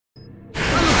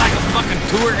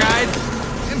tour guide?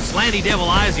 Them slanty devil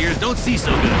eyes of yours don't see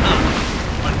so good,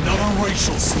 huh? Another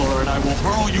racial slur and I will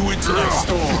hurl you into that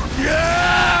storm.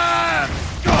 Yeah!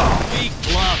 Weak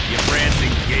bluff, you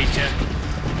prancing geisha.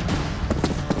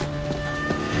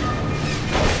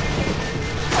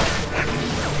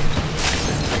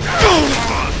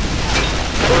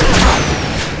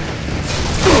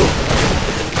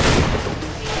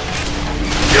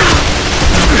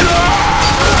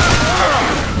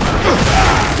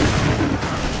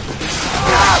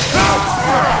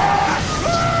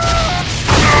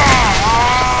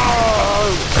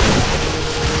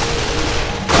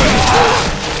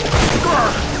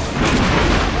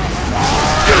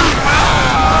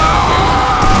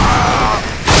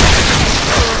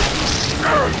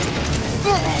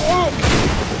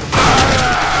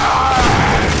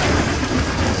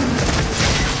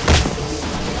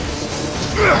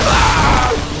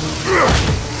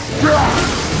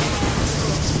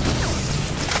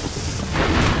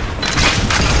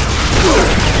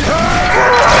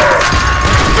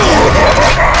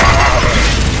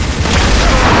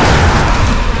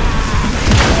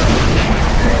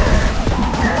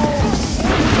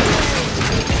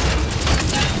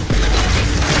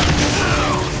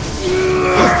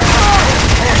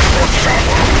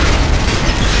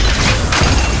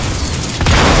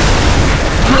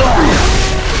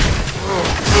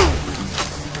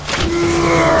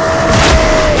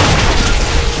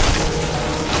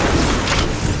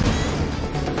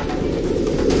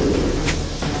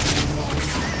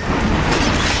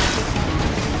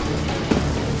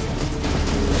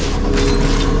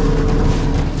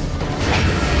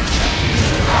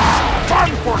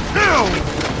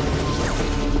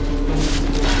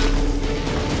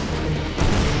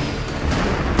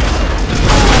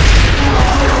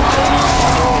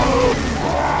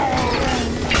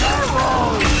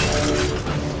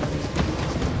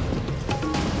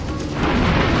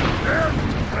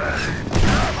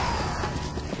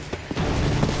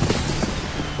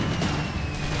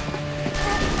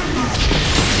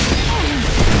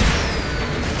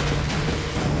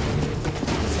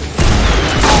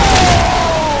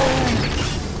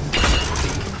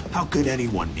 How could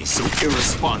anyone be so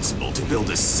irresponsible to build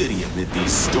a city amid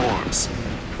these storms?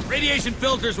 Radiation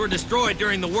filters were destroyed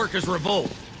during the workers'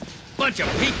 revolt. Bunch of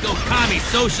pico-commie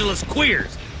socialist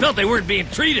queers felt they weren't being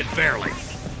treated fairly.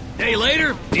 Day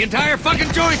later, the entire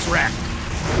fucking joint's wrecked.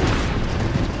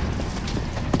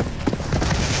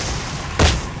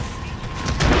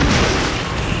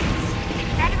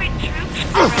 Veteran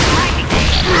troops are arriving.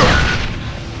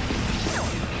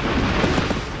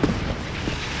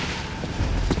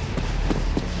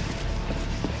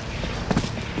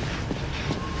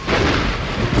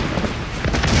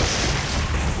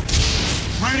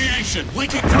 Radiation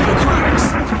leaking through the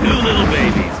cracks! Two little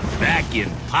babies, back in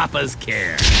Papa's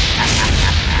care.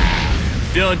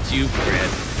 Don't you fret.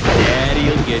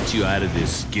 Daddy'll get you out of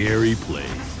this scary place.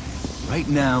 Right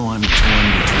now, I'm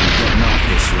torn between getting off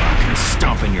this rock and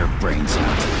stomping your brains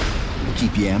out.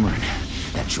 Keep yammering.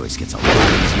 That choice gets a lot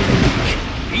easier to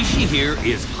make. Ishi here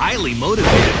is highly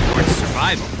motivated towards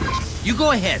survival. You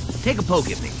go ahead, take a poke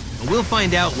at me, and we'll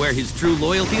find out where his true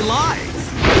loyalty lies.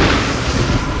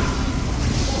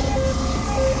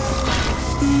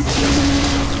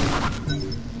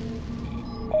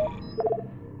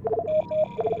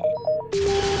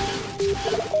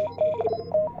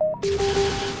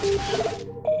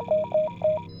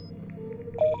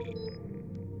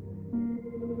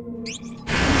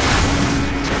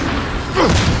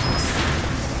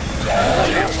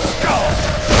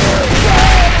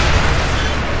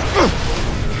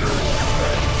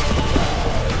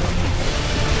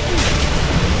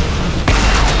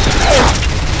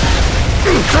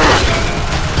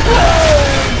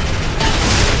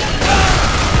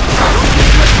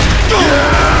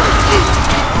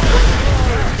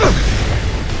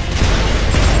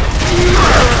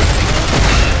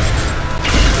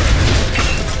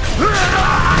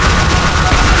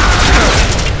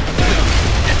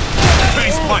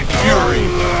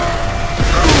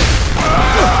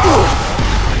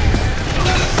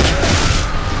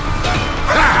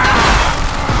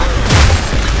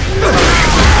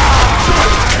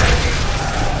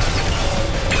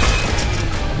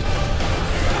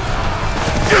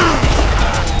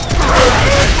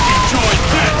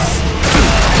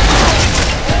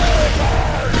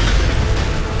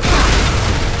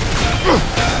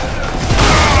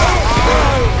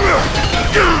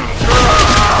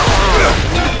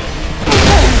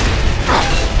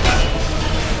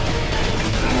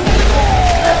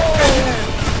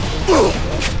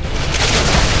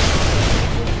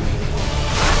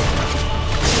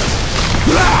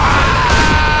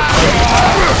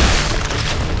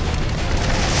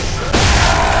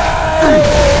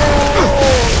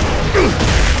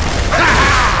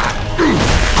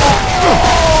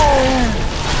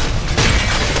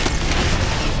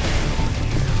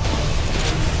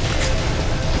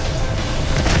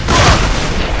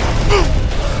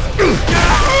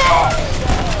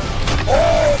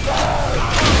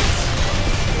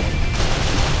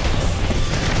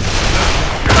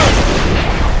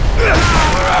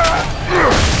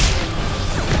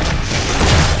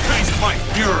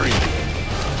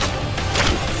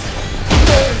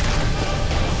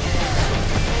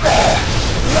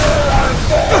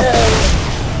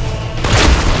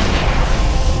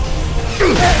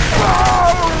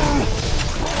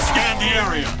 Scan the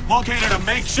area. Located a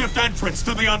makeshift entrance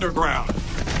to the underground.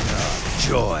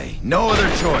 Joy. No other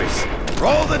choice.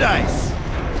 Roll the dice.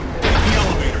 Take the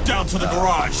elevator down to the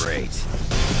garage. Great.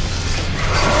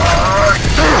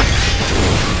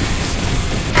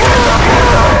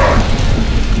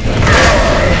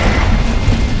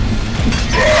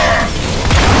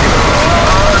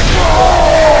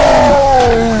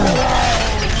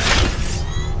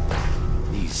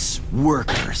 These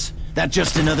workers. That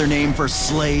just another name for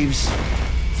slaves?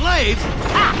 Slaves?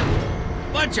 Ha!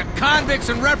 Bunch of convicts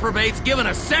and reprobates given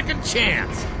a second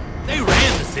chance. They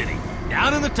ran the city,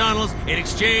 down in the tunnels, in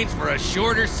exchange for a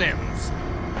shorter sentence.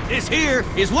 This here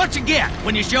is what you get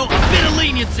when you show a bit of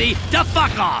leniency to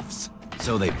fuck-offs.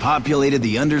 So they populated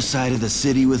the underside of the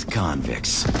city with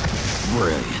convicts.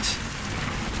 Brilliant.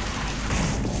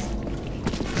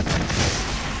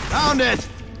 Found it!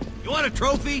 You want a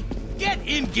trophy? Get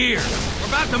in gear. We're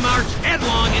about to march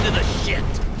headlong into the shit.